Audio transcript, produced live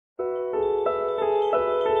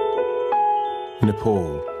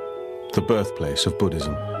Nepal, the birthplace of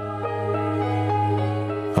Buddhism.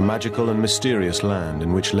 A magical and mysterious land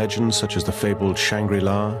in which legends such as the fabled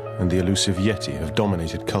Shangri-La and the elusive Yeti have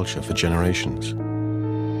dominated culture for generations.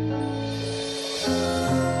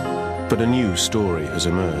 But a new story has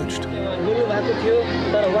emerged.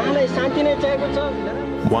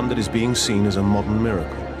 One that is being seen as a modern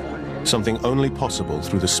miracle, something only possible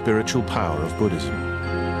through the spiritual power of Buddhism.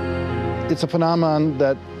 It's a phenomenon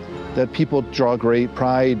that people draw great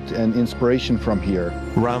pride and inspiration from here.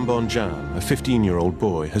 Rambon Jan, a 15-year-old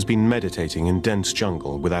boy, has been meditating in dense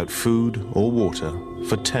jungle without food or water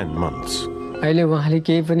for 10 months.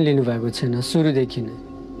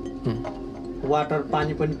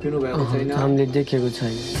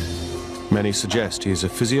 Many suggest he is a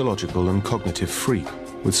physiological and cognitive freak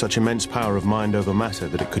with such immense power of mind over matter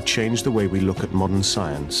that it could change the way we look at modern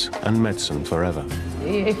science and medicine forever.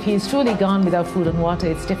 If he's truly gone without food and water,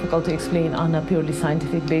 it's difficult to explain on a purely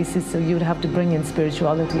scientific basis, so you would have to bring in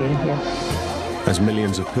spirituality in here. As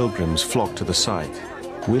millions of pilgrims flock to the site,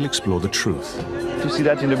 we'll explore the truth. To see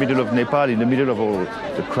that in the middle of Nepal, in the middle of all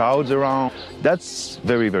the crowds around, that's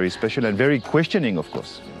very, very special and very questioning, of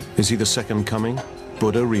course. Is he the second coming,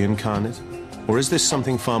 Buddha reincarnate? Or is this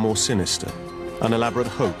something far more sinister? An elaborate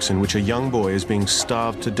hoax in which a young boy is being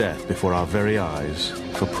starved to death before our very eyes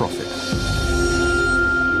for profit.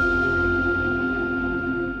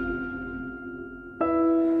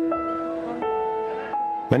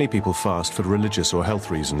 Many people fast for religious or health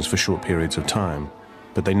reasons for short periods of time,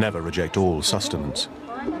 but they never reject all sustenance.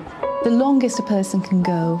 The longest a person can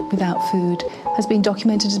go without food has been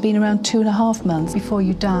documented as being around 2.5 months before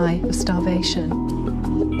you die of starvation.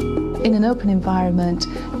 In an open environment,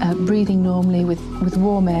 breathing normally with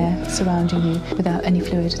warm air surrounding you without any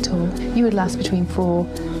fluid at all, you would last between 4,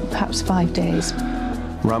 perhaps 5 days.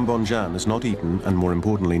 Rambon Jan has not eaten and, more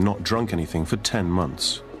importantly, not drunk anything for 10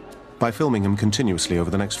 months. By filming him continuously over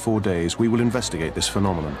the next 4 days, we will investigate this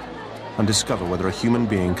phenomenon and discover whether a human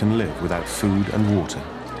being can live without food and water.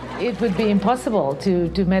 It would be impossible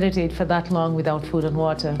to meditate for that long without food and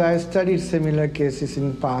water. I studied similar cases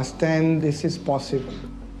in the past, and this is possible.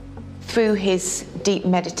 Through his deep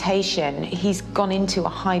meditation, he's gone into a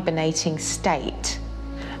hibernating state,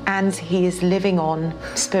 and he is living on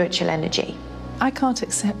spiritual energy. I can't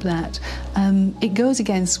accept that. It goes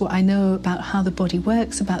against what I know about how the body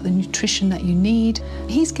works, about the nutrition that you need.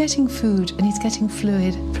 He's getting food and he's getting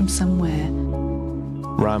fluid from somewhere.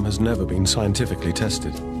 Ram has never been scientifically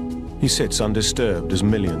tested. He sits undisturbed as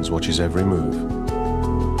millions watch his every move.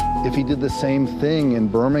 If he did the same thing in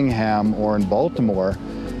Birmingham or in Baltimore,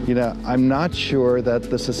 I'm not sure that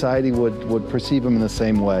the society would perceive him in the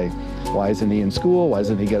same way. Why isn't he in school? Why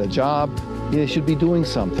doesn't he get a job? He should be doing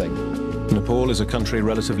something. Nepal is a country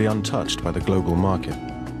relatively untouched by the global market,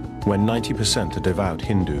 where 90% are devout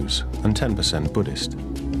Hindus and 10% Buddhist.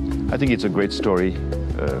 I think it's a great story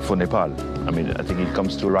for Nepal. I mean, I think it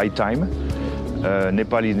comes to the right time.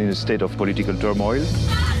 Nepal is in a state of political turmoil.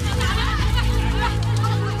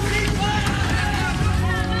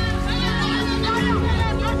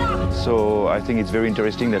 So I think it's very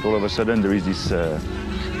interesting that all of a sudden there is this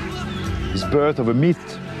birth of a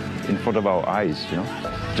myth in front of our eyes,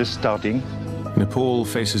 just starting. Nepal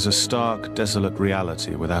faces a stark, desolate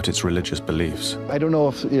reality without its religious beliefs. I don't know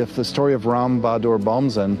if the story of Ram Bahadur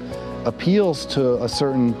Bomzan appeals to a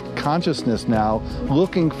certain consciousness now,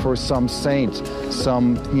 looking for some saint,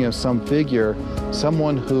 some figure,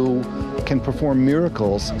 someone who can perform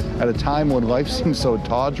miracles at a time when life seems so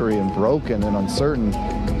tawdry and broken and uncertain.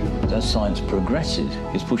 As science progresses,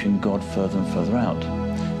 it's pushing God further and further out.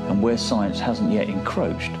 And where science hasn't yet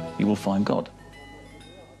encroached, you will find God.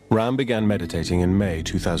 Ram began meditating in May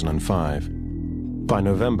 2005. By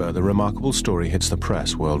November, the remarkable story hits the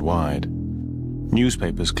press worldwide.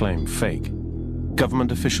 Newspapers claim fake.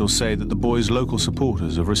 Government officials say that the boy's local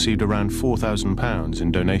supporters have received around £4,000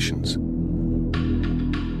 in donations.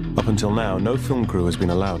 Up until now, no film crew has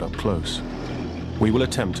been allowed up close. We will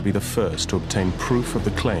attempt to be the first to obtain proof of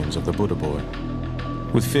the claims of the Buddha boy.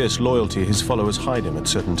 With fierce loyalty, his followers hide him at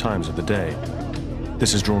certain times of the day.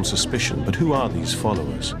 This has drawn suspicion, but who are these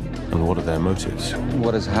followers, and what are their motives?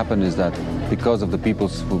 What has happened is that because of the people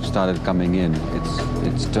who've started coming in,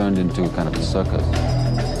 it's turned into kind of a circus.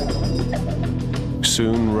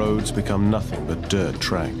 Soon, roads become nothing but dirt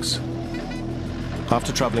tracks.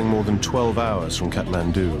 After traveling more than 12 hours from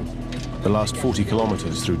Kathmandu, the last 40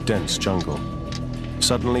 kilometers through dense jungle,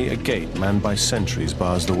 suddenly a gate manned by sentries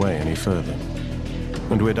bars the way any further.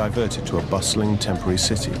 And we're diverted to a bustling temporary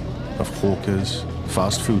city of hawkers,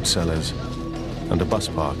 fast food sellers, and a bus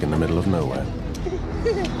park in the middle of nowhere.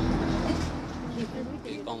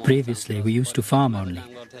 Previously, we used to farm only,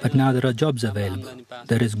 but now there are jobs available.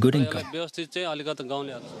 There is good income.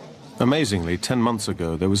 Amazingly, 10 months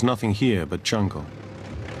ago, there was nothing here but jungle.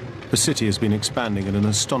 The city has been expanding at an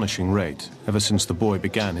astonishing rate ever since the boy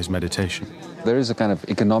began his meditation. There is a kind of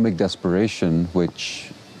economic desperation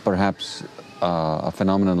which perhaps a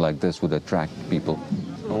phenomenon like this would attract people.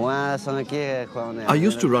 I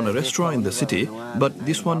used to run a restaurant in the city, but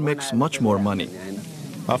this one makes much more money.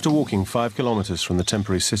 After walking 5 kilometers from the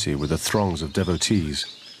temporary city with the throngs of devotees,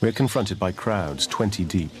 we are confronted by crowds 20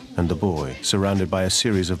 deep and the boy surrounded by a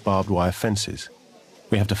series of barbed wire fences.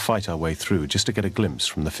 We have to fight our way through just to get a glimpse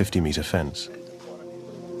from the 50-meter fence.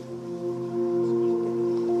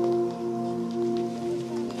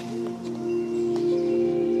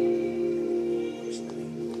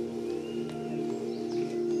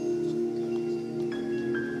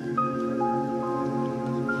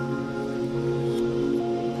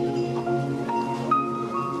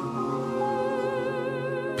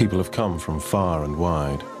 People have come from far and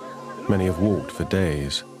wide. Many have walked for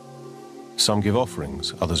days. Some give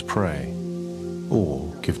offerings, others pray,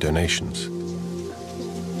 or give donations.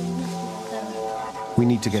 We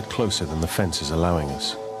need to get closer than the fence is allowing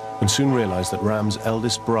us, and soon realize that Ram's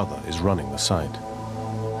eldest brother is running the site.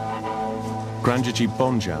 Granjaji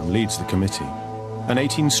Bonjam leads the committee, an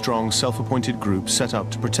 18-strong self-appointed group set up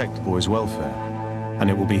to protect the boy's welfare, and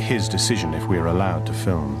it will be his decision if we are allowed to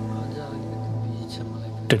film.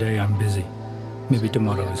 Today I'm busy. Maybe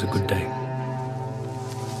tomorrow is a good day.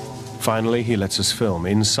 Finally, he lets us film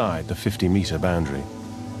inside the 50-meter boundary.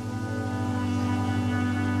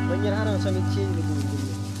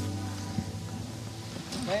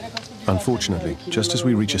 Unfortunately, just as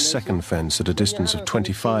we reach a second fence at a distance of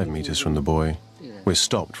 25 meters from the boy, we're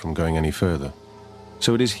stopped from going any further.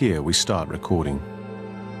 So it is here we start recording.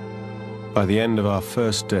 By the end of our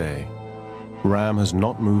first day, Ram has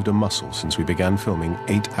not moved a muscle since we began filming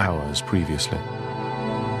 8 hours previously.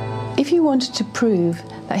 If you wanted to prove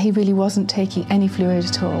that he really wasn't taking any fluid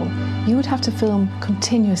at all, you would have to film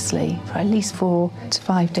continuously for at least 4 to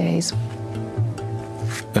 5 days.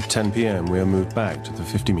 At 10 p.m. we are moved back to the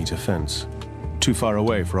 50-meter fence, too far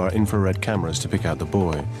away for our infrared cameras to pick out the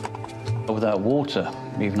boy. Without water,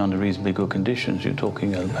 even under reasonably good conditions, you're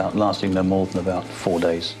talking about lasting no more than about 4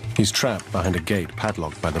 days. He's trapped behind a gate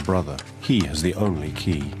padlocked by the brother. He has the only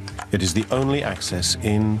key. It is the only access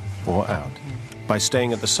in or out. By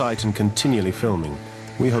staying at the site and continually filming,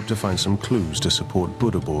 we hope to find some clues to support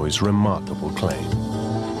Buddha Boy's remarkable claim.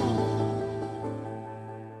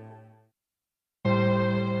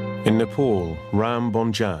 In Nepal, Ram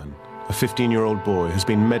Bonjan, a 15-year-old boy, has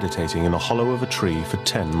been meditating in the hollow of a tree for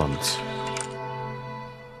 10 months.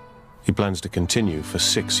 He plans to continue for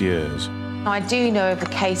 6 years. I do know of a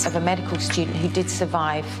case of a medical student who did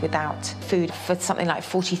survive without food for something like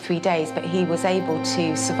 43 days, but he was able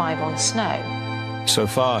to survive on snow. So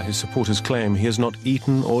far, his supporters claim he has not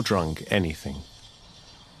eaten or drunk anything.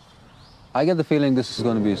 I get the feeling this is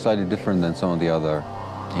going to be slightly different than some of the other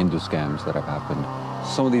Hindu scams that have happened.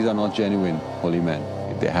 Some of these are not genuine holy men.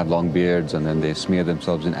 They have long beards and then they smear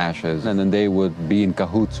themselves in ashes and then they would be in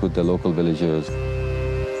cahoots with the local villagers.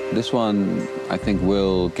 This one, I think,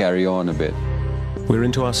 will carry on a bit. We're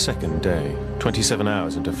into our second day, 27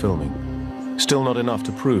 hours into filming. Still not enough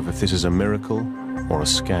to prove if this is a miracle or a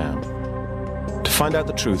scam. To find out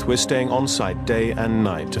the truth, we're staying on site day and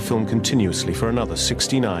night to film continuously for another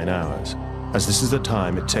 69 hours, as this is the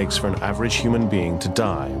time it takes for an average human being to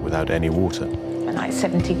die without any water. Like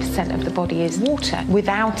 70% of the body is water.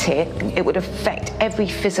 Without it, it would affect every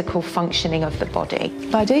physical functioning of the body.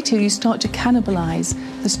 By day 2, you start to cannibalize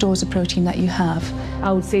the stores of protein that you have.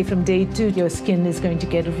 I would say from day 2, your skin is going to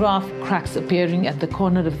get rough, cracks appearing at the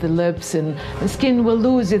corner of the lips, and the skin will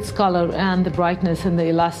lose its color and the brightness and the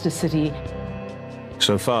elasticity.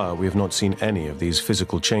 So far, we have not seen any of these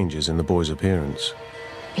physical changes in the boy's appearance.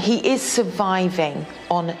 He is surviving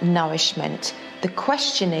on nourishment. The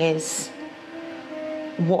question is,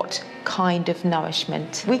 what kind of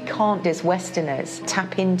nourishment? We can't, as Westerners,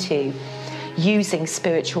 tap into using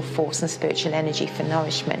spiritual force and spiritual energy for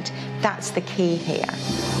nourishment. That's the key here.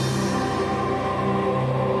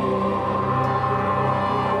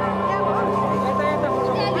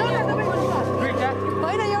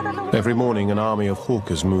 Every morning, an army of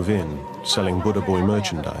hawkers move in, selling Buddha Boy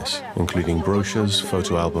merchandise, including brochures,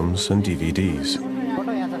 photo albums, and DVDs.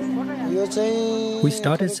 We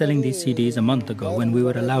started selling these CDs a month ago when we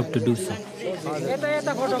were allowed to do so.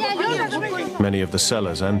 Many of the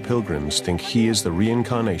sellers and pilgrims think he is the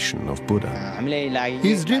reincarnation of Buddha.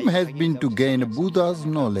 His dream has been to gain Buddha's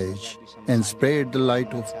knowledge and spread the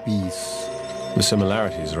light of peace. The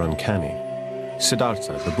similarities are uncanny.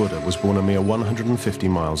 Siddhartha, the Buddha, was born a mere 150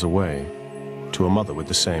 miles away, to a mother with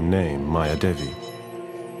the same name, Maya Devi.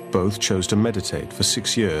 Both chose to meditate for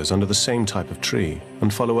 6 years under the same type of tree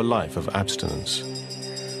and follow a life of abstinence.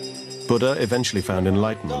 Buddha eventually found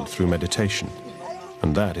enlightenment through meditation,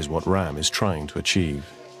 and that is what Ram is trying to achieve.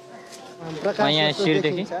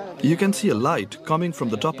 You can see a light coming from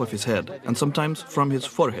the top of his head and sometimes from his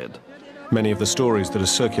forehead. Many of the stories that are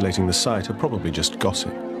circulating the site are probably just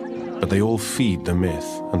gossip, but they all feed the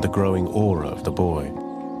myth and the growing aura of the boy.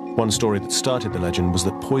 One story that started the legend was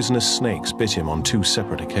that poisonous snakes bit him on 2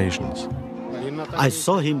 separate occasions. I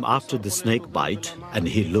saw him after the snake bite, and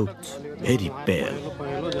he looked very pale.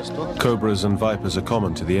 Cobras and vipers are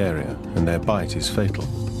common to the area, and their bite is fatal.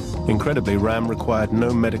 Incredibly, Ram required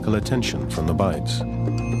no medical attention from the bites.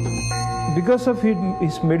 Because of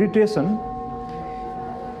his meditation,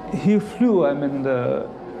 he flew,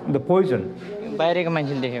 the poison.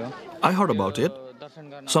 I heard about it.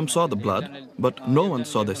 Some saw the blood, but no one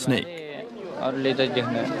saw the snake.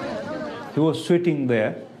 He was sweating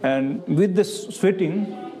there, and with the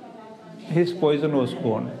sweating, his poison was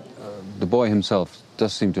gone. The boy himself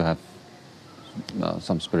does seem to have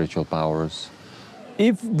some spiritual powers.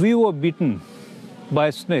 If we were bitten by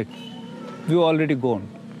a snake, we were already gone.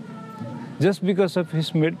 Just because of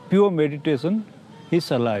his pure meditation, he's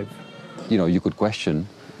alive. You know, you could question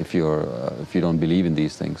if you don't believe in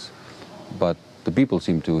these things, but the people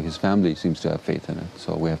his family seems to have faith in it,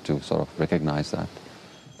 so we have to sort of recognize that.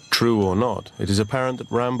 True or not, it is apparent that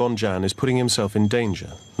Ram Bonjan is putting himself in danger,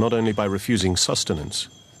 not only by refusing sustenance,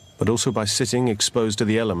 but also by sitting exposed to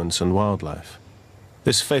the elements and wildlife.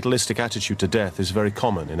 This fatalistic attitude to death is very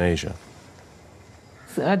common in Asia.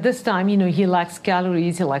 At this time, he likes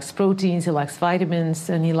calories, he likes proteins, he likes vitamins,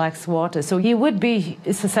 and he likes water. So he would be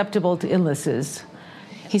susceptible to illnesses.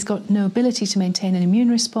 He's got no ability to maintain an immune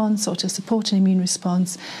response or to support an immune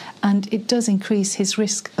response, and it does increase his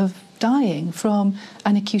risk of dying from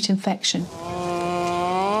an acute infection.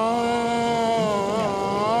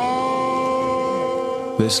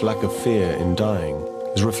 This lack of fear in dying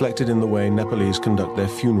is reflected in the way Nepalese conduct their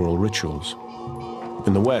funeral rituals.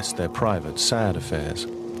 In the West, they're private, sad affairs.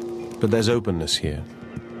 But there's openness here,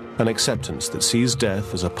 an acceptance that sees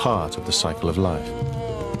death as a part of the cycle of life.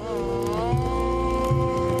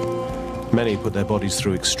 Many put their bodies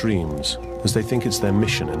through extremes, as they think it's their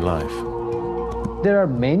mission in life. There are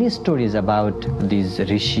many stories about these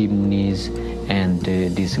Rishi Munis and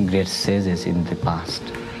these great sages in the past.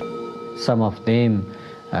 Some of them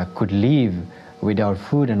could live without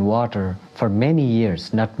food and water for many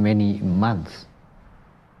years, not many months.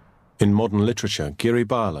 In modern literature, Giri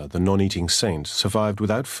Bala, the non-eating saint, survived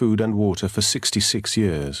without food and water for 66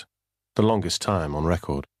 years, the longest time on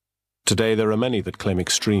record. Today there are many that claim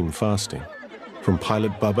extreme fasting, from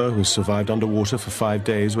Pilot Bubba, who survived underwater for 5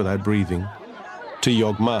 days without breathing, to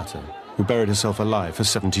Yog Mata, who buried herself alive for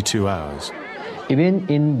 72 hours. Even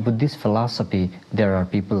in Buddhist philosophy, there are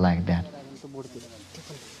people like that.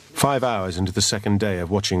 5 hours into the second day of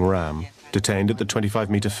watching Ram, detained at the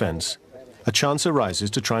 25-meter fence, a chance arises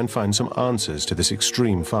to try and find some answers to this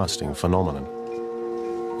extreme fasting phenomenon.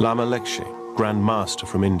 Lama Lekshe, Grand Master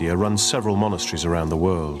from India, runs several monasteries around the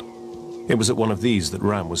world. It was at one of these that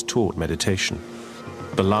Ram was taught meditation.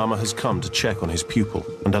 The Lama has come to check on his pupil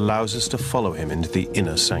and allows us to follow him into the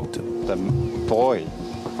inner sanctum. The boy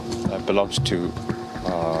belongs to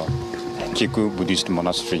Kiku Buddhist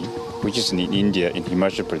monastery, which is in India, in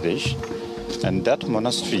Himachal Pradesh. And that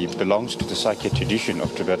monastery belongs to the Sakya tradition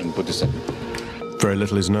of Tibetan Buddhism. Very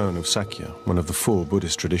little is known of Sakya, one of the 4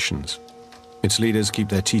 Buddhist traditions. Its leaders keep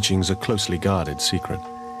their teachings a closely guarded secret.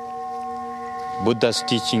 Buddha's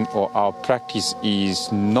teaching or our practice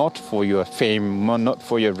is not for your fame, not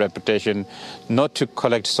for your reputation, not to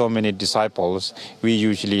collect so many disciples. We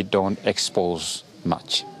usually don't expose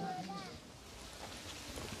much.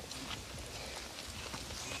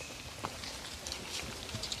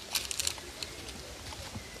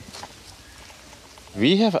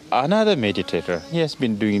 We have another meditator. He has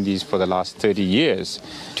been doing this for the last 30 years.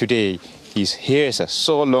 Today, his hairs are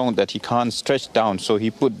so long that he can't stretch down, so he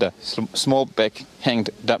put the small back hanged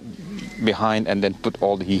behind and then put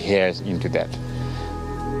all the hairs into that.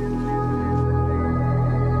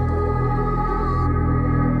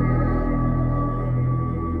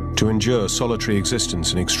 To endure solitary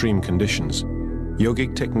existence in extreme conditions,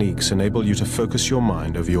 yogic techniques enable you to focus your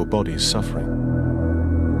mind over your body's suffering.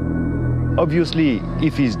 Obviously,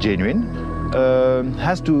 if he's genuine,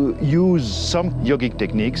 has to use some yogic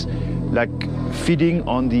techniques like feeding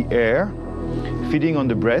on the air, feeding on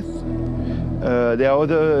the breath. There are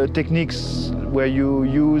other techniques where you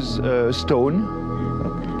use stone,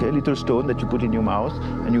 okay, little stone that you put in your mouth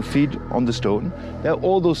and you feed on the stone. There are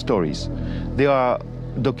all those stories. They are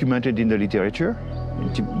documented in the literature,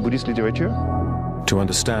 in Buddhist literature. To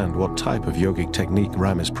understand what type of yogic technique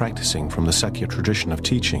Ram is practicing from the Sakya tradition of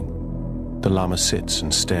teaching, the Lama sits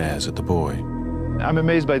and stares at the boy. I'm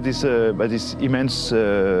amazed by this immense,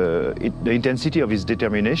 the intensity of his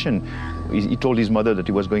determination. He told his mother that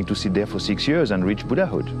he was going to sit there for 6 years and reach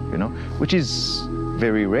Buddhahood, you know, which is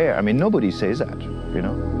very rare. I mean, nobody says that, you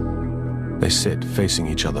know. They sit facing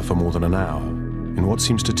each other for more than an hour in what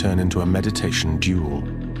seems to turn into a meditation duel.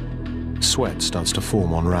 Sweat starts to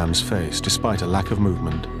form on Ram's face despite a lack of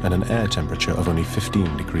movement and an air temperature of only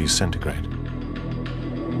 15 degrees centigrade.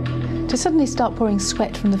 To suddenly start pouring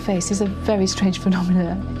sweat from the face is a very strange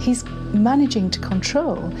phenomenon. He's managing to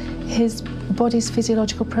control his body's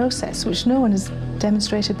physiological process, which no one has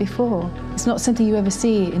demonstrated before. It's not something you ever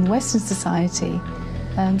see in Western society.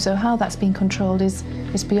 So how that's being controlled is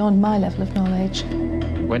beyond my level of knowledge.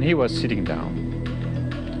 When he was sitting down,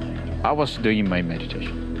 I was doing my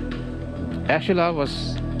meditation. Actually, I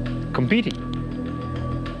was competing.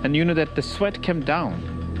 And you know that the sweat came down.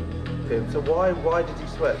 Okay, so why did you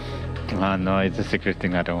sweat? No, it's a secret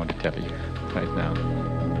thing I don't want to tell you right now.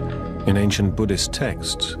 In ancient Buddhist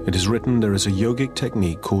texts, it is written there is a yogic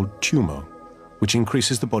technique called Tumo, which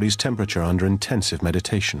increases the body's temperature under intensive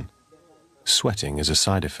meditation. Sweating is a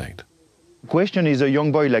side effect. The question is, a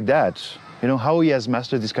young boy like that, you know, how he has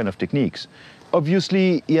mastered this kind of techniques.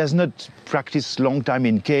 Obviously, he has not practiced long time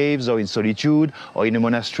in caves or in solitude or in a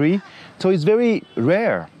monastery. So it's very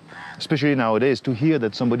rare, especially nowadays, to hear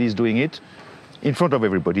that somebody is doing it in front of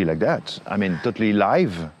everybody like that. I mean, totally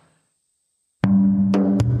live.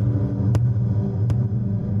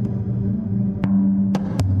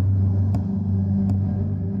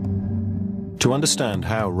 To understand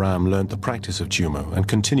how Ram learnt the practice of Tumo and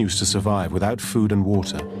continues to survive without food and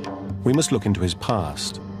water, we must look into his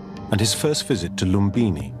past and his first visit to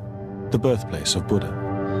Lumbini, the birthplace of Buddha.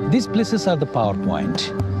 These places are the power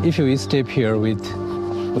point. If you step here with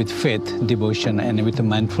faith, devotion, and with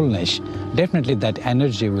mindfulness, definitely that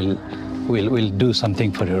energy will do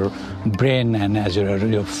something for your brain and as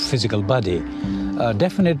your physical body.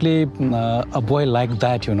 Definitely a boy like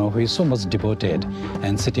that, you know, who is so much devoted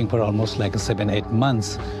and sitting for almost like 7-8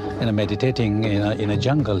 months and meditating in a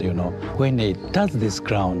jungle, you know, when he touched this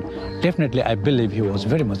ground, definitely I believe he was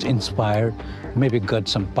very much inspired, maybe got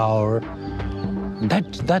some power.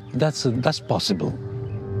 That's possible.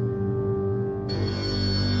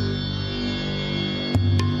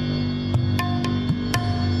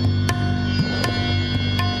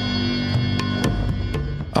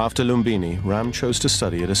 After Lumbini, Ram chose to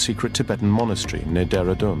study at a secret Tibetan monastery near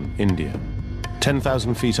Dehradun, India,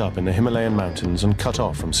 10,000 feet up in the Himalayan mountains and cut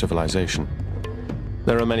off from civilization.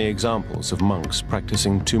 There are many examples of monks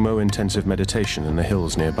practicing Tumo intensive meditation in the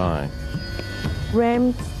hills nearby.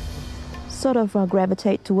 Ram sort of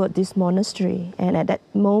gravitate toward this monastery, and at that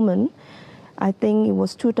moment, I think it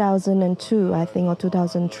was 2002, I think, or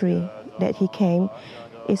 2003, that he came.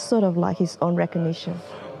 It's sort of like his own recognition.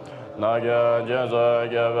 And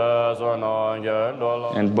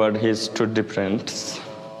but he's too different.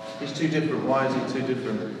 He's too different. Why is he too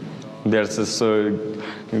different? There's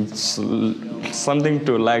something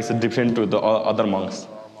to like different to the other monks.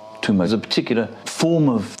 Tumo is a particular form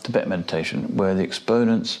of Tibetan meditation where the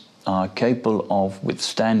exponents are capable of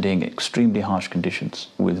withstanding extremely harsh conditions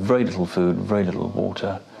with very little food, very little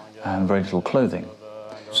water, and very little clothing.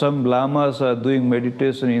 Some lamas are doing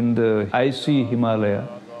meditation in the icy Himalaya.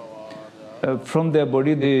 From their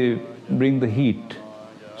body they bring the heat.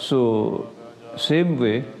 So same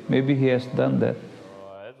way, maybe he has done that.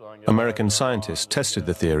 American scientists tested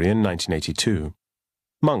the theory in 1982.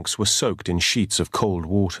 Monks were soaked in sheets of cold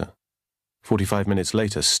water. 45 minutes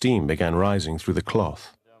later, steam began rising through the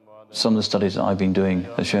cloth. Some of the studies that I've been doing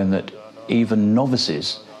have shown that even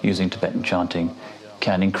novices using Tibetan chanting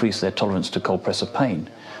can increase their tolerance to cold pressor pain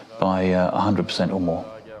by 100% or more.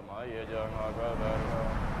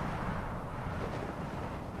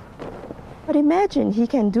 But imagine he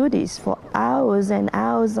can do this for hours and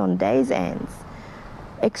hours on days' ends.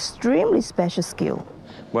 Extremely special skill.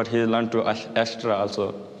 But he learned to extra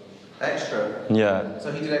also. Extra? Yeah.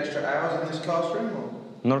 So he did extra hours in this classroom? Or?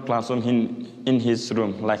 Not classroom, in his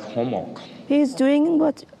room, like homework. He's doing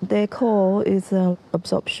what they call is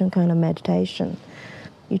absorption kind of meditation.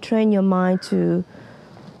 You train your mind to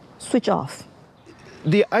switch off.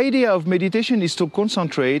 The idea of meditation is to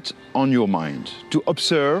concentrate on your mind, to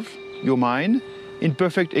observe your mind in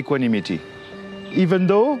perfect equanimity. Even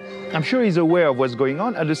though I'm sure he's aware of what's going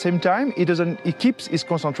on, at the same time, he keeps his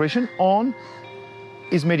concentration on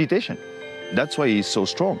his meditation. That's why he's so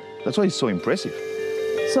strong. That's why he's so impressive.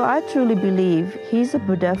 So I truly believe he's a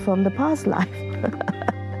Buddha from the past life.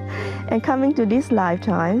 And coming to this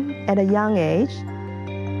lifetime at a young age.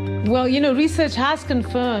 Well, research has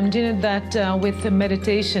confirmed, that with the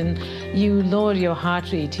meditation, you lower your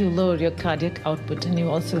heart rate, you lower your cardiac output, and you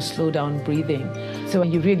also slow down breathing. So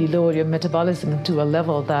you really lower your metabolism to a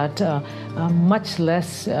level that much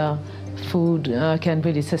less food can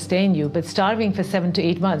really sustain you. But starving for 7 to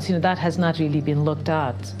 8 months, that has not really been looked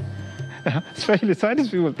at. Especially scientists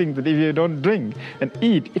people think that if you don't drink and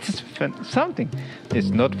eat, it's something. It's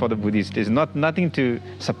not for the Buddhists. It's nothing to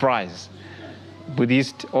surprise.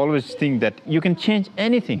 Buddhists always think that you can change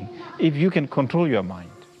anything if you can control your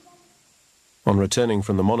mind. On returning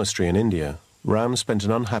from the monastery in India, Ram spent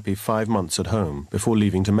an unhappy 5 months at home before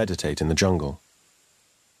leaving to meditate in the jungle.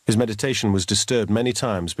 His meditation was disturbed many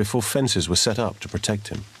times before fences were set up to protect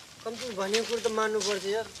him.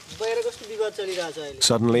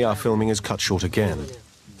 Suddenly, our filming is cut short again,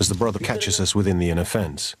 as the brother catches us within the inner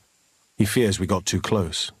fence. He fears we got too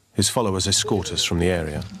close. His followers escort us from the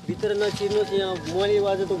area.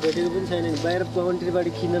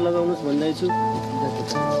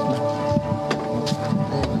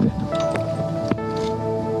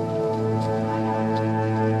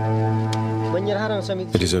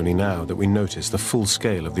 It is only now that we notice the full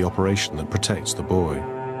scale of the operation that protects the boy.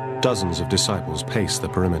 Dozens of disciples pace the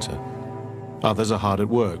perimeter. Others are hard at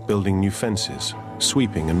work building new fences,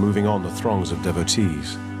 sweeping and moving on the throngs of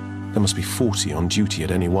devotees. There must be 40 on duty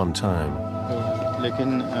at any one time.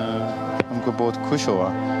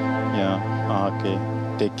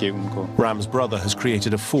 Ram's brother has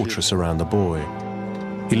created a fortress around the boy.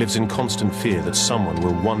 He lives in constant fear that someone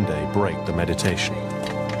will one day break the meditation.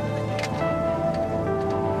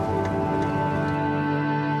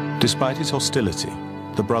 Despite his hostility,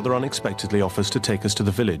 the brother unexpectedly offers to take us to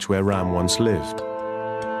the village where Ram once lived,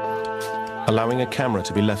 allowing a camera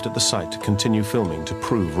to be left at the site to continue filming to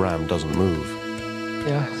prove Ram doesn't move.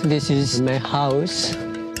 Yeah, this is my house.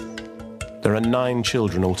 There are 9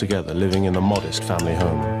 children altogether living in the modest family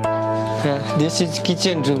home. This is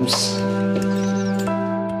kitchen rooms.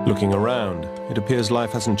 Looking around, it appears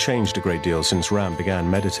life hasn't changed a great deal since Ram began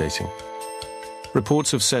meditating.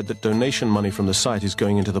 Reports have said that donation money from the site is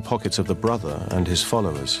going into the pockets of the brother and his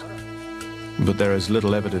followers. But there is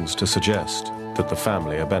little evidence to suggest that the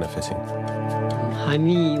family are benefiting.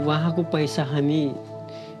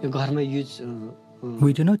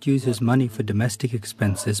 We do not use his money for domestic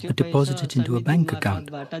expenses, but deposit it into a bank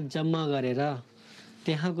account.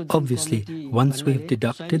 Obviously, once we have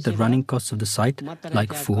deducted the running costs of the site,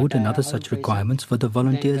 like food and other such requirements for the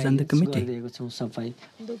volunteers and the committee.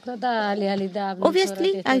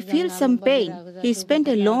 Obviously, I feel some pain. He spent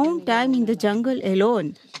a long time in the jungle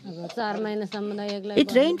alone.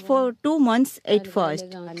 It rained for 2 months at first.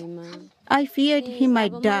 I feared he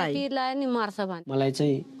might die.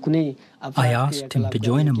 I asked him to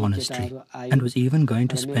join a monastery and was even going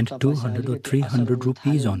to spend 200 or 300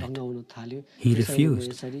 rupees on it. He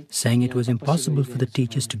refused, saying it was impossible for the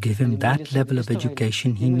teachers to give him that level of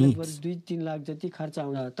education he needs.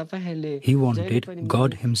 He wanted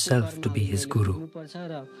God himself to be his guru.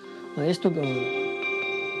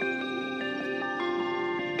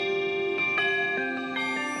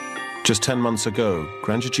 Just 10 months ago,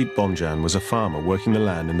 Granjit Bomjan was a farmer working the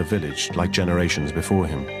land in the village like generations before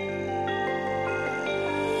him.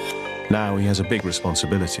 Now he has a big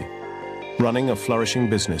responsibility, running a flourishing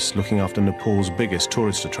business looking after Nepal's biggest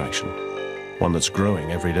tourist attraction, one that's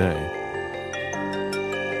growing every day.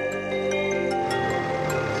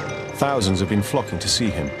 Thousands have been flocking to see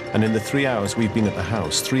him, and in the 3 hours we've been at the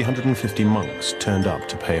house, 350 monks turned up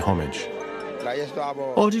to pay homage.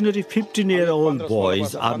 Ordinary 15-year-old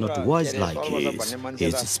boys are not wise like he is. He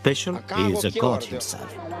is special, he is a God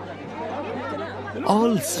himself.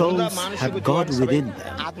 All souls have God within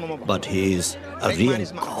them, but he is a real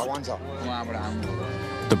God.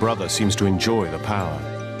 The brother seems to enjoy the power,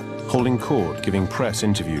 holding court, giving press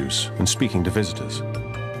interviews and speaking to visitors.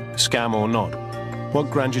 Scam or not, what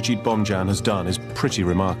Granjit Bomjan has done is pretty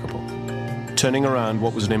remarkable, turning around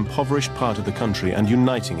what was an impoverished part of the country and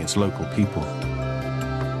uniting its local people.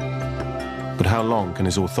 But how long can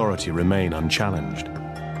his authority remain unchallenged?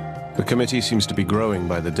 The committee seems to be growing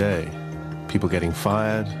by the day. People getting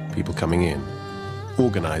fired, people coming in.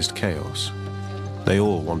 Organized chaos. They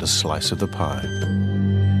all want a slice of the pie.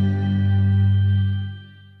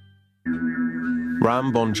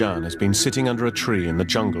 Ram Bomjan has been sitting under a tree in the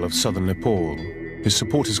jungle of southern Nepal. His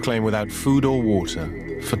supporters claim without food or water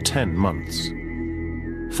for 10 months.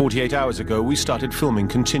 48 hours ago, we started filming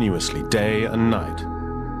continuously, day and night.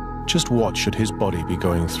 Just what should his body be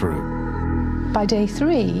going through? By day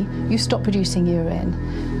 3, you stop producing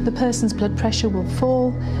urine. The person's blood pressure will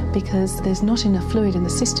fall because there's not enough fluid in the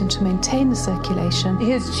system to maintain the circulation.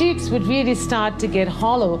 His cheeks would really start to get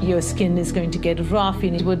hollow. Your skin is going to get rough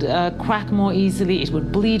and it would crack more easily, it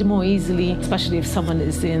would bleed more easily, especially if someone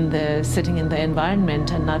is sitting in the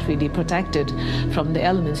environment and not really protected from the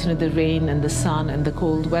elements, the rain and the sun and the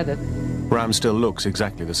cold weather. Ram still looks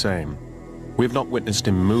exactly the same. We've not witnessed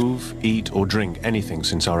him move, eat or drink anything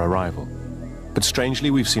since our arrival. But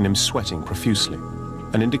strangely, we've seen him sweating profusely,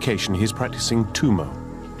 an indication he's practicing tumo,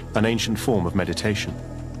 an ancient form of meditation.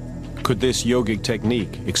 Could this yogic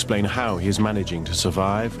technique explain how he is managing to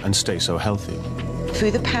survive and stay so healthy?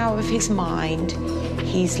 Through the power of his mind,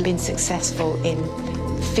 he's been successful in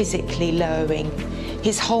physically lowering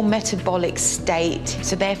his whole metabolic state,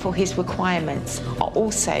 so therefore his requirements are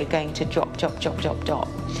also going to drop to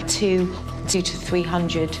 200 to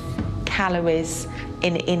 300 calories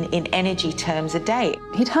in energy terms a day.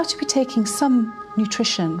 He'd have to be taking some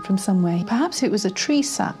nutrition from somewhere. Perhaps if it was a tree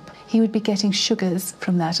sap, he would be getting sugars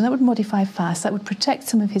from that, and that would modify fast. That would protect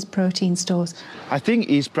some of his protein stores. I think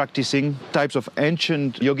he's practicing types of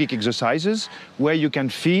ancient yogic exercises where you can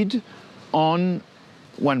feed on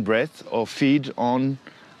one breath or feed on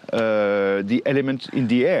the element in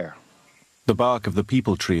the air. The bark of the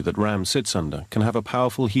peepal tree that Ram sits under can have a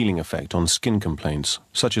powerful healing effect on skin complaints,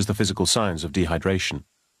 such as the physical signs of dehydration.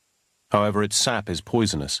 However, its sap is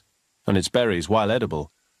poisonous, and its berries, while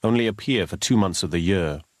edible, only appear for 2 months of the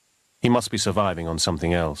year. He must be surviving on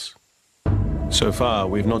something else. So far,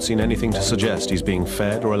 we've not seen anything to suggest he's being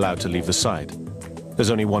fed or allowed to leave the site.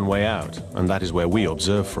 There's only one way out, and that is where we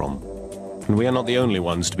observe from. And we are not the only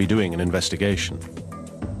ones to be doing an investigation.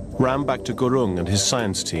 Ram Bhakta Gurung and his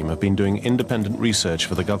science team have been doing independent research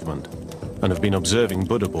for the government and have been observing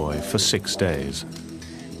Buddha Boy for 6 days.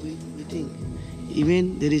 We think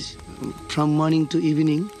even there is from morning to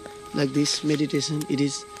evening, like this meditation,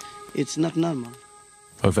 it's not normal.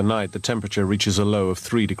 Overnight, the temperature reaches a low of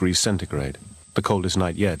 3 degrees centigrade, the coldest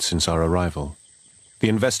night yet since our arrival. The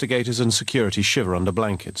investigators and security shiver under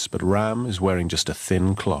blankets, but Ram is wearing just a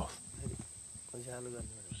thin cloth.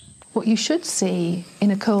 What you should see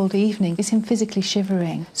in a cold evening is him physically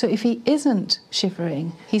shivering. So if he isn't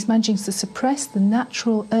shivering, he's managing to suppress the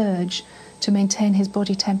natural urge to maintain his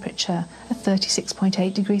body temperature at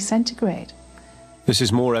 36.8 degrees centigrade. This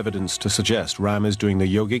is more evidence to suggest Ram is doing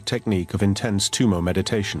the yogic technique of intense tumo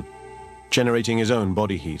meditation, generating his own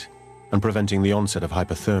body heat and preventing the onset of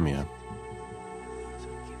hypothermia.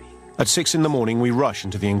 At 6 in the morning, we rush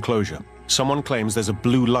into the enclosure. Someone claims there's a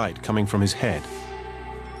blue light coming from his head.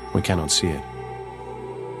 We cannot see it.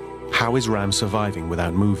 How is Ram surviving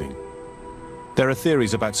without moving? There are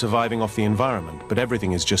theories about surviving off the environment, but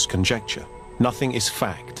everything is just conjecture. Nothing is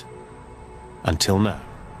fact. Until now.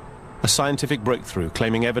 A scientific breakthrough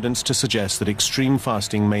claiming evidence to suggest that extreme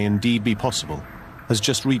fasting may indeed be possible has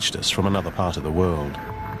just reached us from another part of the world.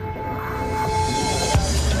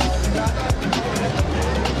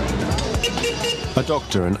 A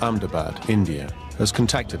doctor in Ahmedabad, India, has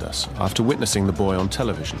contacted us after witnessing the boy on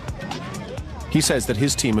television. He says that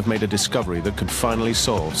his team have made a discovery that could finally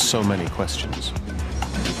solve so many questions.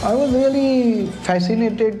 I was really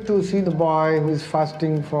fascinated to see the boy who is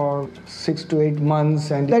fasting for 6 to 8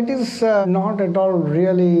 months, and that is not at all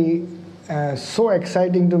really so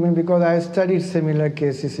exciting to me because I studied similar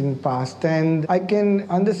cases in past and I can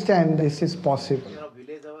understand this is possible.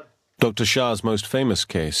 Dr. Shah's most famous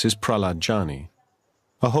case is Prahlad Jani,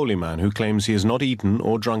 a holy man who claims he has not eaten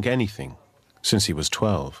or drunk anything since he was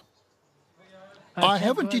 12. I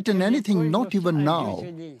haven't eaten anything, not even now,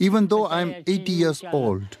 even though I'm 80 years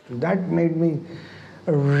old. That made me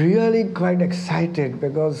really quite excited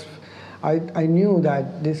because I knew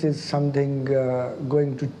that this is something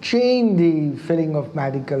going to change the feeling of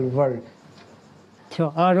medical world.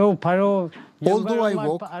 Although I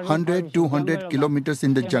walk 100, 200 kilometers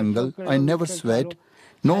in the jungle, I never sweat,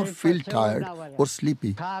 nor feel tired or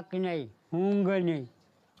sleepy.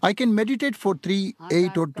 I can meditate for 3,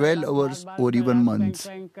 8 or 12 hours or even months.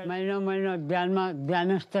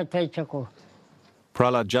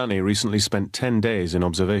 Prahlad Jani recently spent 10 days in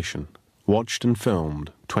observation, watched and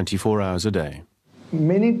filmed 24 hours a day.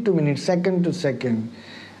 Minute to minute, second to second.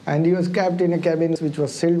 And he was kept in a cabin which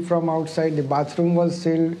was sealed from outside. The bathroom was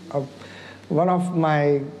sealed. One of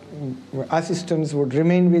my assistants would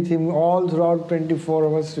remain with him all throughout 24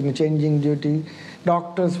 hours in changing duty.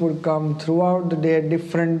 Doctors would come throughout the day at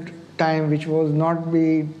different time, which was not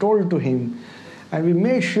be told to him. And we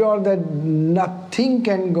made sure that nothing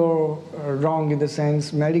can go wrong in the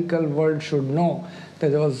sense medical world should know that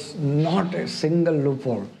there was not a single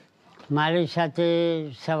loophole. They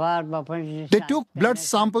took blood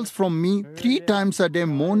samples from me 3 times a day,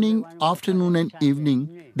 morning, afternoon and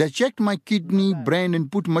evening. They checked my kidney, brain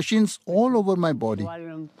and put machines all over my body.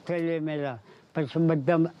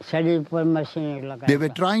 They were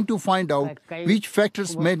trying to find out which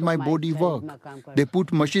factors made my body work. They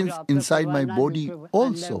put machines inside my body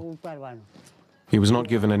also. He was not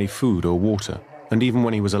given any food or water, and even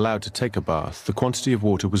when he was allowed to take a bath, the quantity of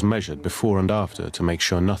water was measured before and after to make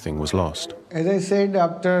sure nothing was lost. As I said,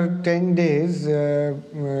 after 10 days, the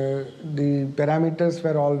parameters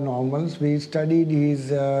were all normal. We studied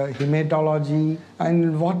his hematology,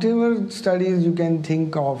 and whatever studies you can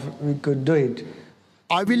think of, we could do it.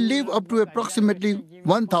 I will live up to approximately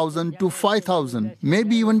 1,000 to 5,000,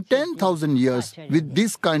 maybe even 10,000 years with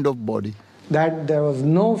this kind of body. That there was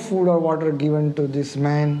no food or water given to this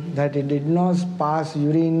man, that he did not pass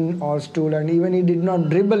urine or stool, and even he did not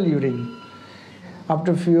dribble urine.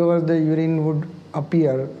 After a few hours, the urine would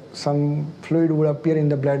appear, some fluid would appear in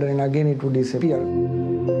the bladder, and again it would disappear.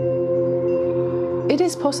 It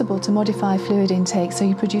is possible to modify fluid intake so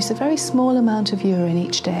you produce a very small amount of urine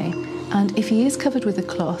each day. And if he is covered with a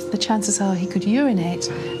cloth, the chances are he could urinate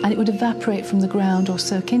and it would evaporate from the ground or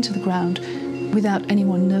soak into the ground without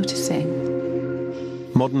anyone noticing.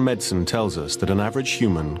 Modern medicine tells us that an average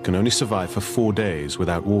human can only survive for 4 days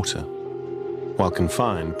without water. While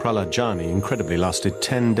confined, Prahlad Jani incredibly lasted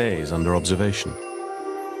 10 days under observation.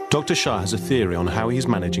 Dr. Shah has a theory on how he's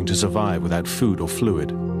managing to survive without food or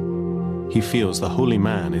fluid. He feels the holy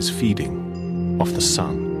man is feeding off the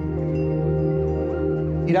sun.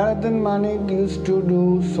 Iradaddin Manik used to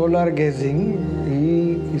do solar gazing.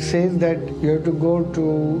 He says that you have to go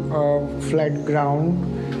to a flat ground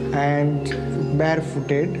and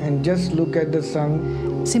barefooted and just look at the sun.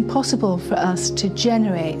 It's impossible for us to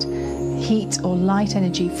generate heat or light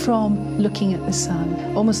energy from looking at the sun,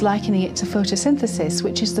 almost likening it to photosynthesis,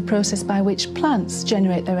 which is the process by which plants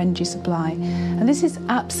generate their energy supply. And this is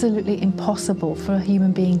absolutely impossible for a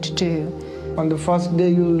human being to do. On the first day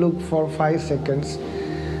you look for 5 seconds,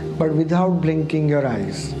 but without blinking your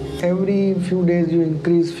eyes. Every few days you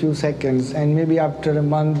increase few seconds, and maybe after a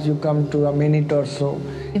month you come to a minute or so.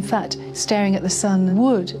 In fact, staring at the sun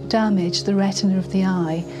would damage the retina of the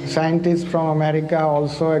eye. Scientists from America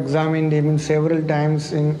also examined him several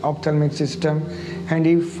times in ophthalmic system, and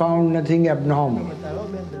he found nothing abnormal.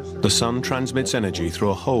 The sun transmits energy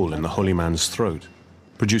through a hole in the holy man's throat,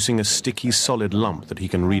 producing a sticky, solid lump that he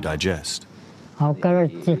can redigest.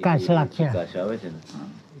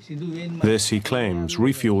 This, he claims,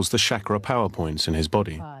 refuels the chakra power points in his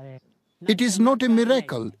body. It is not a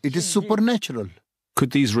miracle, it is supernatural.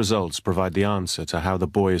 Could these results provide the answer to how the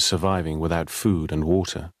boy is surviving without food and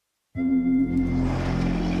water?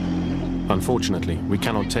 Unfortunately, we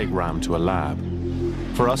cannot take Ram to a lab.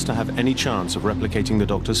 For us to have any chance of replicating the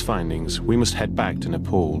doctor's findings, we must head back to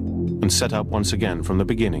Nepal and set up once again from the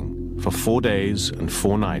beginning for 4 days and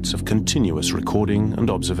 4 nights of continuous recording and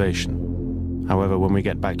observation. However, when we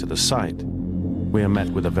get back to the site, we are met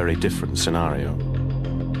with a very different scenario.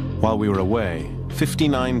 While we were away,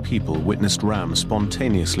 59 people witnessed Ram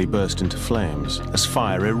spontaneously burst into flames as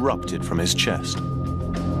fire erupted from his chest.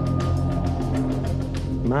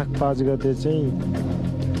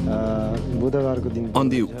 On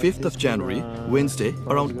the 5th of January, Wednesday,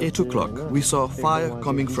 around 8 o'clock, we saw fire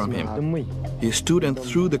coming from him. He stood and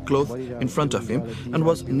threw the cloth in front of him and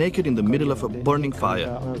was naked in the middle of a burning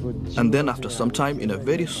fire. And then after some time, in a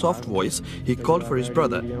very soft voice, he called for his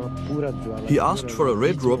brother. He asked for a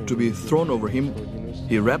red robe to be thrown over him.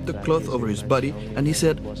 He wrapped the cloth over his body and he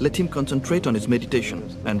said, let him concentrate on his meditation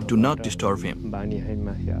and do not disturb him.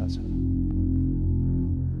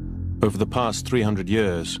 Over the past 300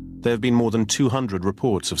 years, there have been more than 200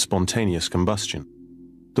 reports of spontaneous combustion,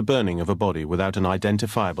 the burning of a body without an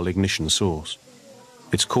identifiable ignition source.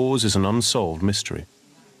 Its cause is an unsolved mystery.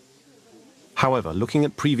 However, looking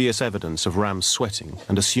at previous evidence of Ram's sweating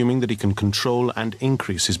and assuming that he can control and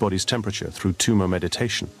increase his body's temperature through tummo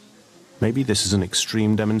meditation, maybe this is an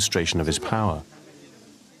extreme demonstration of his power,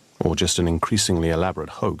 or just an increasingly elaborate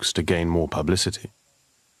hoax to gain more publicity.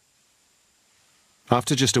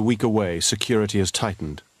 After just a week away, security has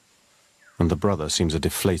tightened, and the brother seems a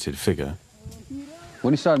deflated figure.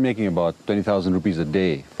 When you start making about 20,000 rupees a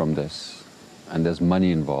day from this, and there's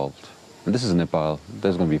money involved, And this is Nepal.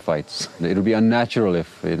 There's going to be fights. It would be unnatural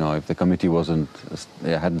if the committee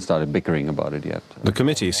hadn't started bickering about it yet. The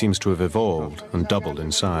committee seems to have evolved and doubled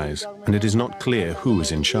in size, and it is not clear who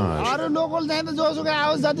is in charge.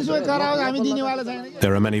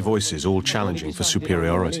 There are many voices, all challenging for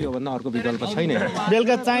superiority.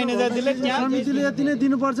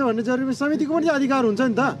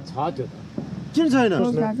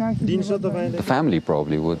 The family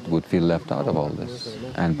probably would feel left out of all this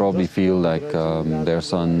and probably feel like their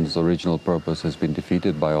son's original purpose has been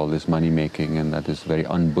defeated by all this money making, and that is very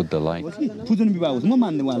un-Buddha-like.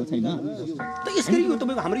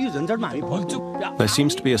 There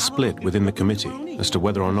seems to be a split within the committee as to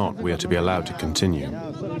whether or not we are to be allowed to continue.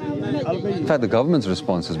 In fact, the government's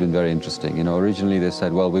response has been very interesting. originally they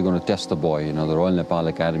said, well, we're going to test the boy. The Royal Nepal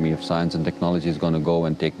Academy of Science and Technology is going to go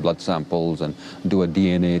and take blood samples and do a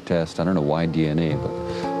DNA test. I don't know why DNA,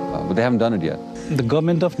 but they haven't done it yet. The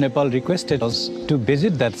government of Nepal requested us to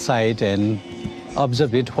visit that site and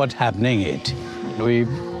observe what's happening it. We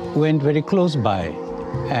went very close by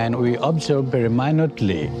and we observed very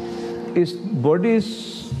minutely. His body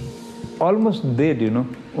is almost dead,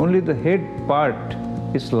 Only the head part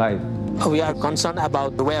is live. We are concerned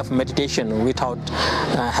about the way of meditation without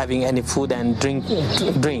having any food and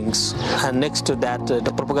drinks. And next to that,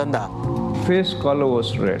 the propaganda. Face color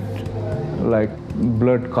was red, like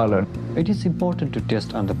blood color. It is important to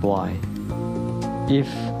test on the boy if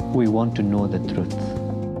we want to know the truth.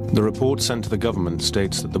 The report sent to the government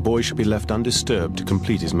states that the boy should be left undisturbed to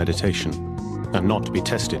complete his meditation and not to be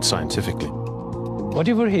tested scientifically.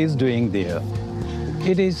 Whatever he is doing there,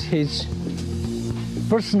 it is his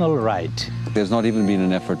personal right. There's not even been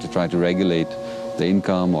an effort to try to regulate the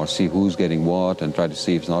income or see who's getting what and try to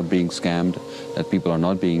see if it's not being scammed, that people are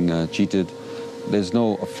not being cheated. There's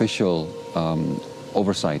no official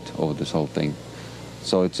oversight over this whole thing.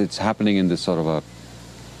 So it's happening in this sort of a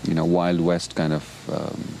Wild West kind of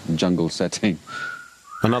jungle setting.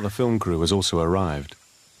 Another film crew has also arrived.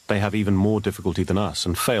 They have even more difficulty than us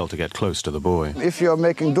and fail to get close to the boy. If you are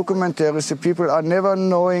making documentaries, the people are never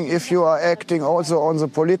knowing if you are acting also on the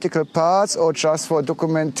political parts or just for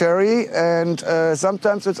documentary. And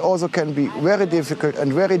sometimes it also can be very difficult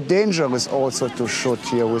and very dangerous also to shoot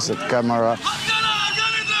here with the camera.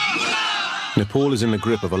 Nepal is in the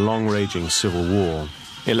grip of a long-raging civil war.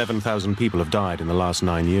 11,000 people have died in the last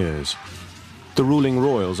 9 years. The ruling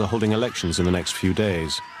royals are holding elections in the next few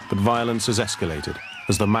days, but violence has escalated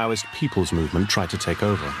as the Maoist People's Movement try to take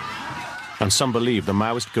over. And some believe the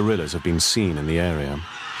Maoist guerrillas have been seen in the area.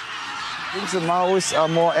 I think the Maoists are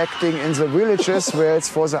more acting in the villages where it's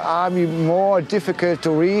for the army more difficult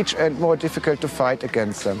to reach and more difficult to fight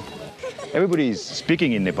against them. Everybody is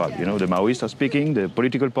speaking in Nepal, the Maoists are speaking, the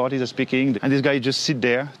political parties are speaking, and this guy just sit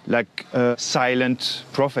there like a silent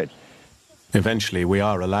prophet. Eventually we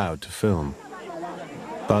are allowed to film,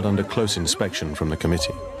 but under close inspection from the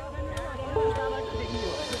committee.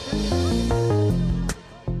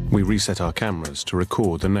 We reset our cameras to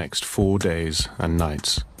record the next 4 days and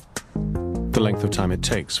nights, the length of time it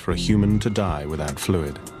takes for a human to die without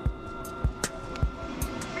fluid.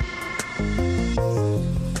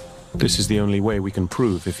 This is the only way we can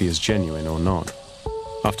prove if he is genuine or not.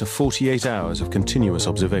 After 48 hours of continuous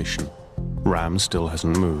observation, Ram still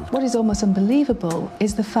hasn't moved. What is almost unbelievable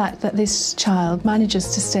is the fact that this child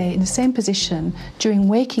manages to stay in the same position during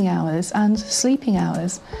waking hours and sleeping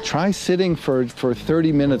hours. Try sitting for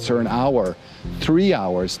 30 minutes or an hour, 3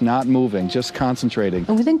 hours, not moving, just concentrating.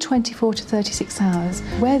 And within 24 to 36 hours,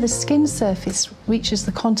 where the skin surface reaches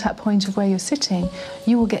the contact point of where you're sitting,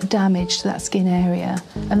 you will get damage to that skin area.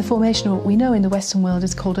 And the formation of what we know in the Western world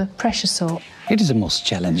is called a pressure sore. It is the most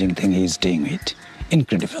challenging thing he's doing it.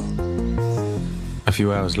 Incredible. A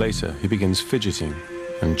few hours later, he begins fidgeting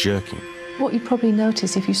and jerking. What you probably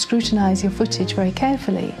notice if you scrutinise your footage very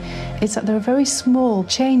carefully is that there are very small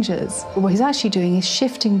changes. What he's actually doing is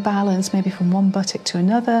shifting balance maybe from one buttock to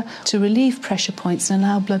another to relieve pressure points and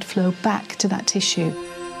allow blood flow back to that tissue.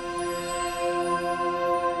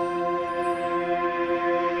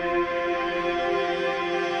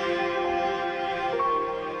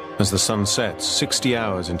 As the sun sets, 60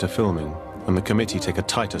 hours into filming, and the committee take a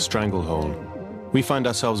tighter stranglehold, we find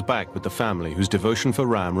ourselves back with the family whose devotion for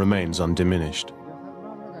Ram remains undiminished.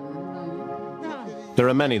 There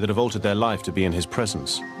are many that have altered their life to be in his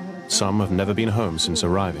presence. Some have never been home since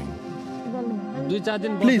arriving.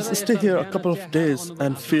 Please stay here a couple of days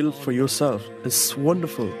and feel for yourself. It's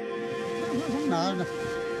wonderful.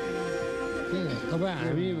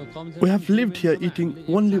 We have lived here eating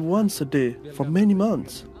only once a day for many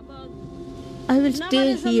months. I will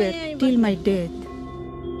stay here till my death.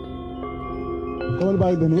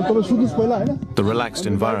 The relaxed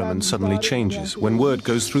environment suddenly changes when word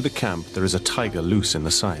goes through the camp there is a tiger loose in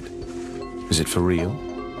the site. Is it for real?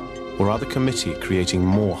 Or are the committee creating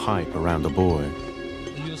more hype around the boy?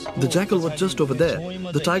 The jackal was just over there.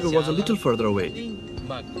 The tiger was a little further away.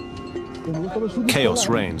 Chaos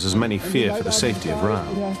reigns as many fear for the safety of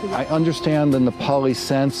Ram. I understand the Nepali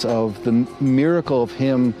sense of the miracle of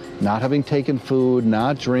him not having taken food,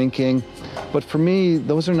 not drinking. But for me,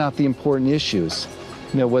 those are not the important issues.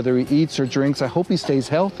 You know, whether he eats or drinks, I hope he stays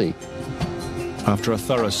healthy. After a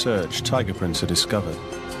thorough search, tiger prints are discovered.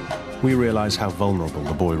 We realize how vulnerable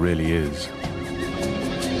the boy really is.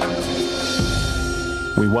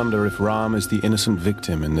 We wonder if Ram is the innocent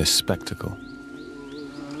victim in this spectacle.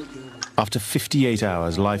 After 58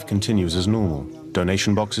 hours, life continues as normal.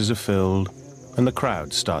 Donation boxes are filled, and the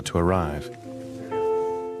crowds start to arrive.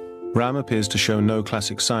 Ram appears to show no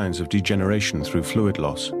classic signs of degeneration through fluid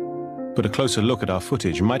loss, but a closer look at our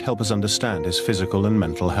footage might help us understand his physical and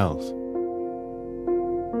mental health.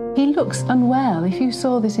 He looks unwell. If you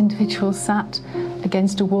saw this individual sat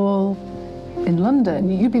against a wall in London,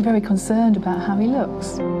 you'd be very concerned about how he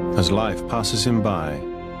looks. As life passes him by,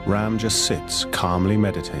 Ram just sits calmly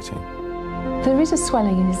meditating. There is a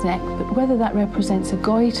swelling in his neck, but whether that represents a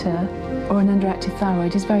goiter or an underactive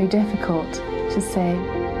thyroid is very difficult to say.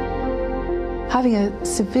 Having a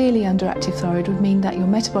severely underactive thyroid would mean that your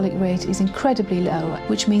metabolic rate is incredibly low,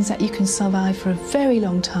 which means that you can survive for a very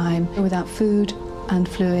long time without food and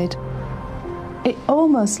fluid. It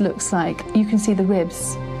almost looks like you can see the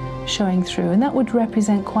ribs showing through, and that would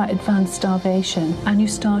represent quite advanced starvation, and you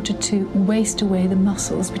started to waste away the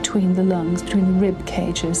muscles between the lungs, between the rib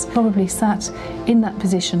cages. Probably sat in that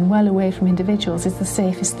position well away from individuals is the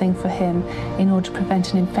safest thing for him in order to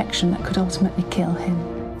prevent an infection that could ultimately kill him.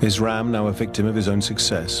 Is Ram now a victim of his own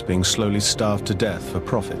success, being slowly starved to death for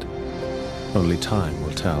profit? Only time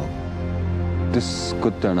will tell. This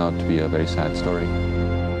could turn out to be a very sad story.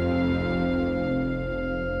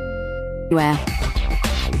 Where?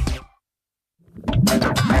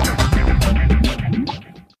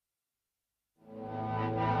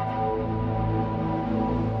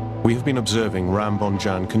 We have been observing Ram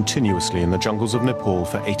Bonjan continuously in the jungles of Nepal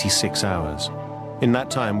for 86 hours. In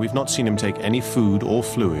that time, we've not seen him take any food or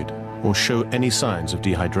fluid or show any signs of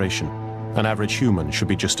dehydration. An average human should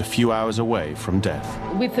be just a few hours away from death.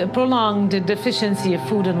 With a prolonged deficiency of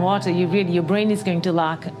food and water, your brain is going to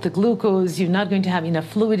lack the glucose, you're not going to have enough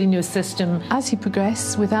fluid in your system. As you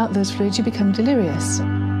progress without those fluids, you become delirious.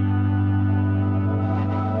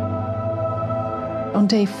 On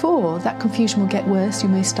day 4, that confusion will get worse. You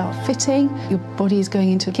may start fitting, your body is going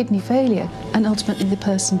into kidney failure, and ultimately the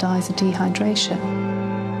person dies of dehydration.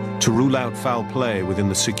 To rule out foul play within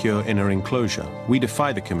the secure inner enclosure, we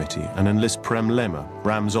defy the committee and enlist Prem Lema,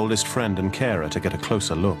 Ram's oldest friend and carer, to get a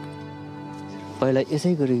closer look.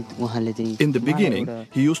 In the beginning,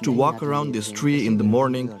 he used to walk around this tree in the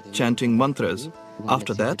morning, chanting mantras.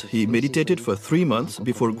 After that, he meditated for 3 months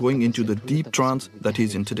before going into the deep trance that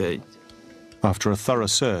he's in today. After a thorough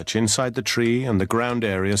search inside the tree and the ground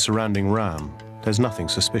area surrounding Ram, there's nothing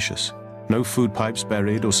suspicious. No food pipes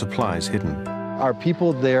buried or supplies hidden. Are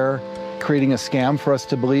people there creating a scam for us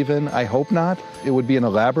to believe in? I hope not. It would be an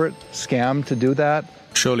elaborate scam to do that.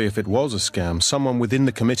 Surely if it was a scam, someone within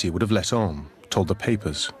the committee would have let on, told the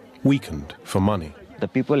papers, weakened for money. The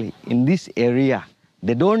people in this area,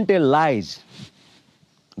 they don't tell lies.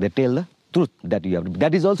 They tell the truth that you have.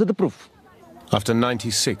 That is also the proof. After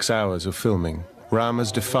 96 hours of filming, Ram has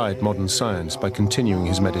defied modern science by continuing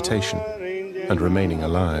his meditation and remaining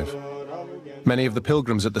alive. Many of the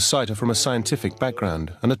pilgrims at the site are from a scientific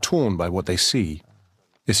background and are torn by what they see.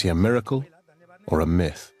 Is he a miracle or a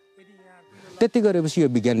myth? त्यति गरेपछि यो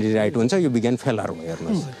विज्ञान rewrite हुन्छ यो विज्ञान failure हो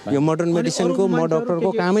हेर्नुस् यो modern मेडिसिनको म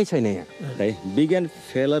डाक्टरको कामै छैन यहाँ विज्ञान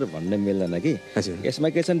फेलर भन्ने मिल्दैन कि यसमा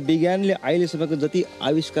के छन् विज्ञानले अहिलेसम्मको जति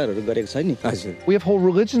आविष्कारहरू गरेको छ नि हजुर We have whole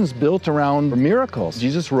religions built around miracles.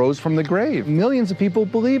 Jesus rose from the grave. Millions of people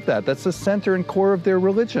believe that. That's the center and core of their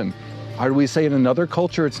religion. How do we say in another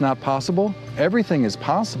culture it's not possible? Everything is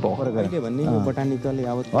possible. होइन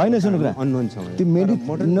सुन्नु कुरा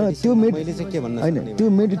त्यो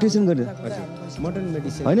meditation गरेर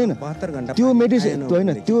होइन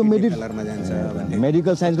त्यो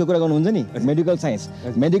medical साइन्सको कुरा गर्नुहुन्छ नि मेडिकल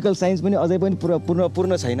साइन्स पनि अझै पनि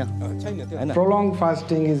पूर्ण छैन. Prolonged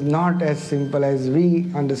fasting is not as simple as we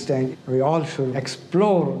understand. We all should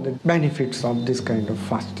explore the benefits of this kind of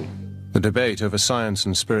fasting. The debate over science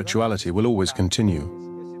and spirituality will always continue,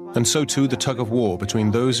 and so too the tug of war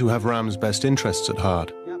between those who have Ram's best interests at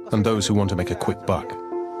heart and those who want to make a quick buck.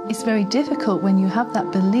 It's very difficult when you have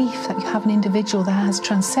that belief that you have an individual that has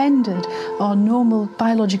transcended our normal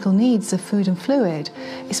biological needs of food and fluid.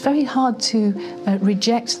 It's very hard to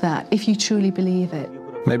reject that if you truly believe it.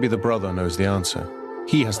 Maybe the brother knows the answer.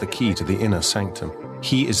 He has the key to the inner sanctum.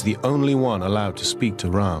 He is the only one allowed to speak to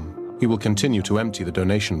Ram. He will continue to empty the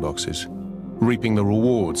donation boxes, reaping the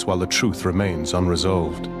rewards while the truth remains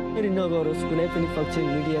unresolved.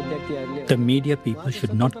 The media people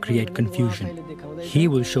should not create confusion. He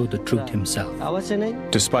will show the truth himself.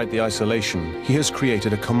 Despite the isolation, he has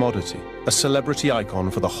created a commodity, a celebrity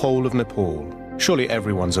icon for the whole of Nepal. Surely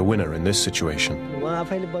everyone's a winner in this situation.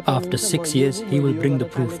 After 6 years, he will bring the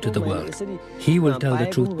proof to the world. He will tell the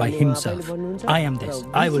truth by himself. I am this,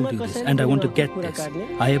 I will do this, and I want to get this.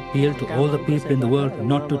 I appeal to all the people in the world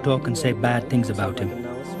not to talk and say bad things about him.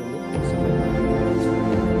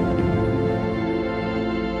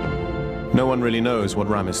 No one really knows what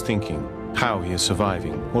Ram is thinking, how he is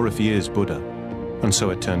surviving, or if he is Buddha. And so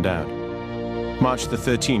it turned out. March the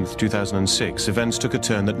 13th, 2006, events took a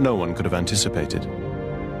turn that no one could have anticipated.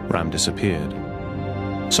 Ram disappeared.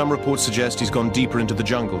 Some reports suggest he's gone deeper into the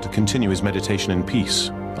jungle to continue his meditation in peace,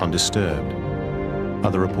 undisturbed.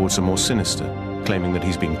 Other reports are more sinister, claiming that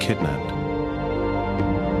he's been kidnapped.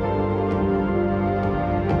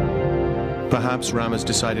 Perhaps Ram has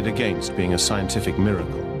decided against being a scientific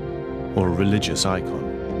miracle or a religious icon.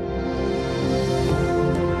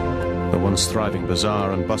 The once thriving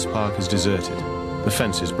bazaar and bus park is deserted, the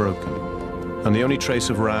fence is broken, and the only trace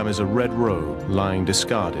of Ram is a red robe lying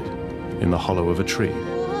discarded in the hollow of a tree.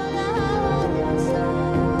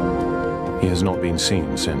 He has not been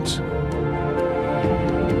seen since.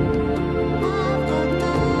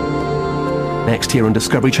 Next here on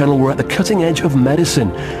Discovery Channel, we're at the cutting edge of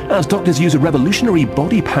medicine as doctors use a revolutionary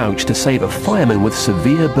body pouch to save a fireman with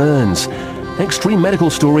severe burns. Extreme Medical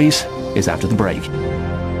Stories is after the break.